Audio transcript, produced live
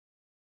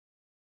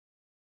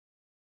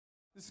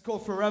This is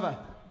called Forever.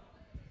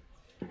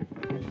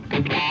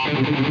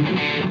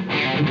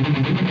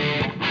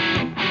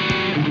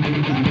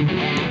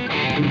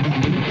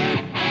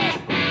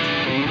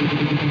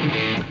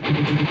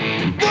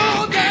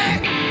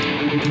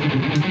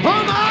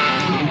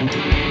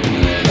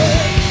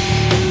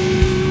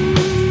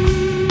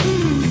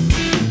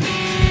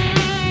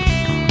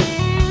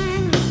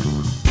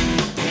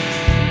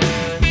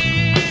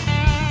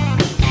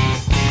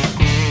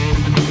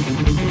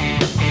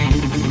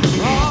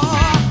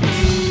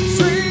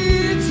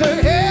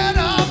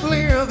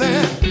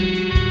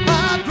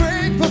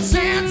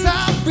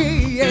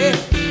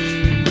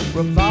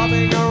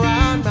 Revolving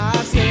around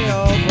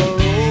myself a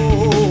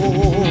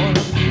road.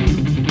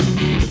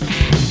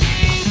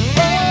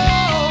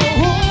 Oh,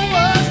 who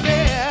was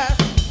this?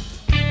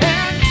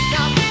 And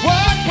now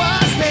what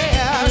was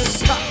this?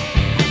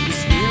 These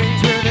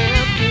feelings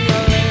within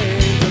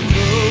feelings of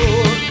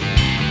truth.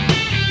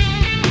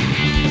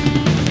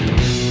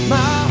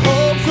 My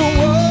hopes are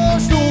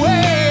washed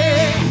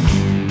away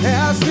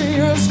as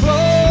tears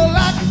flow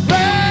like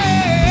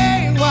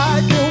rain. Why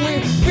do we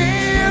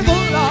fear the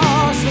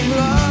loss of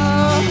love?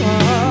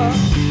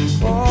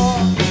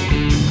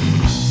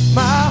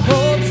 My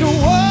hopes are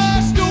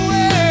washed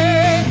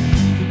away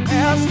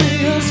as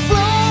tears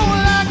flow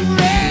like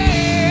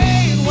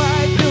rain. Why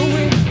do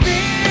we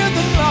fear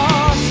the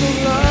loss of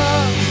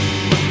love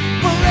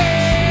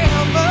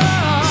forever?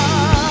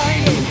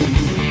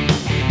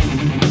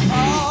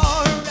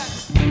 All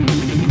right.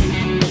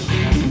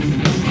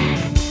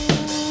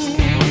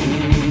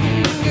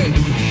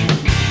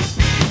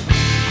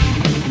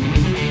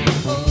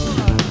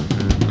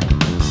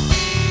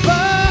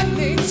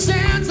 Burning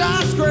sands I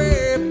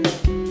scrape,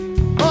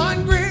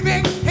 on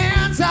grieving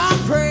hands I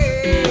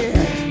pray.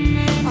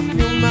 I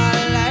feel my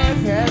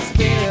life has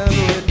been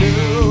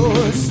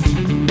reduced,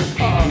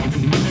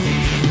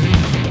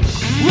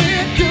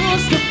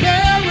 reduced to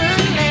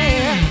barren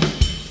land.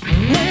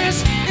 This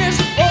is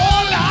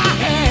all I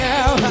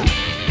have,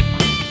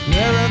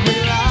 where every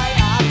lie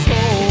I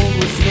told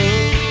was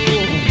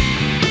true.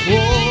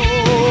 Oh,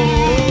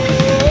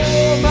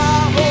 my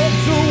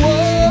hopes are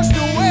washed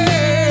away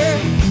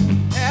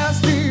as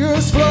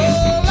tears flow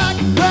like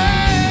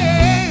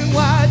rain.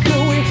 Why do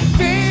we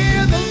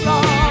fear the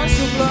loss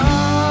of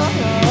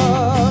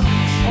love?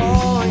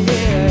 Oh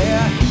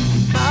yeah,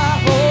 my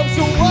hopes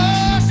are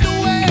washed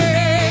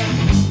away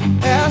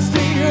as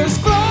tears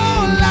flow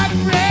like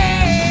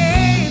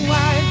rain.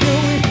 Why do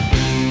we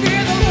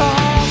fear the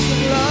loss of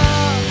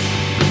love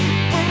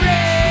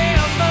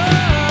forever?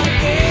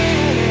 Yeah.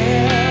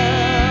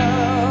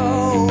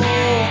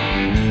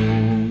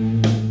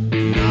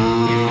 No,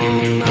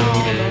 no,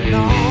 no,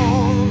 no,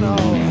 no.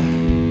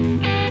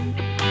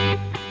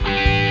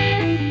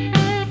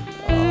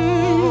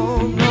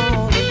 Oh, no,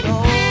 no, no.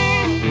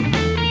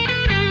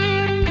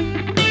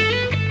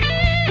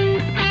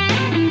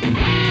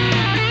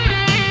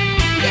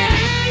 Yeah.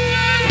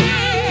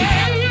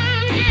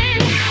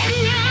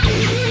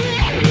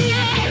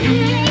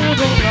 Fear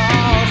the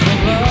loss of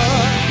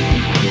love.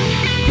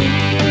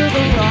 Fear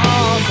the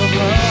loss of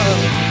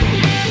love.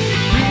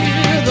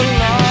 Fear the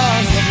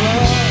loss of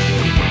love.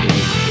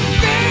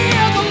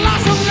 Fear the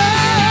loss of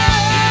love.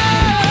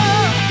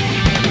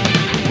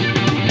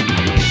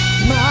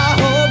 My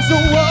hopes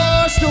are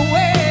washed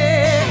away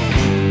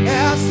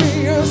as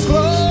tears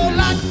flow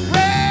like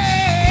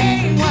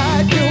rain. Why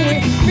do we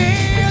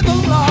fear the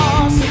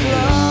loss of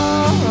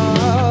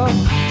love?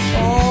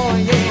 Oh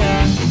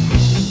yeah,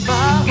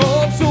 my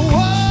hopes are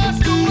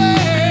washed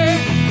away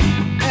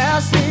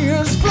as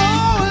tears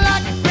flow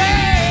like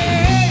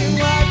rain.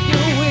 Why do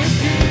we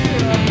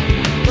fear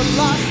the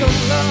loss of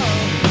love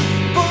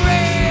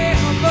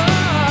forever?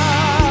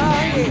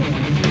 Yeah.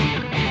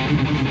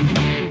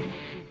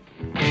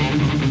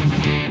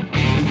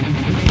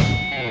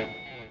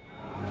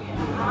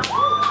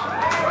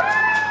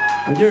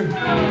 Thank you.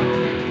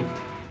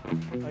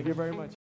 Thank you very much.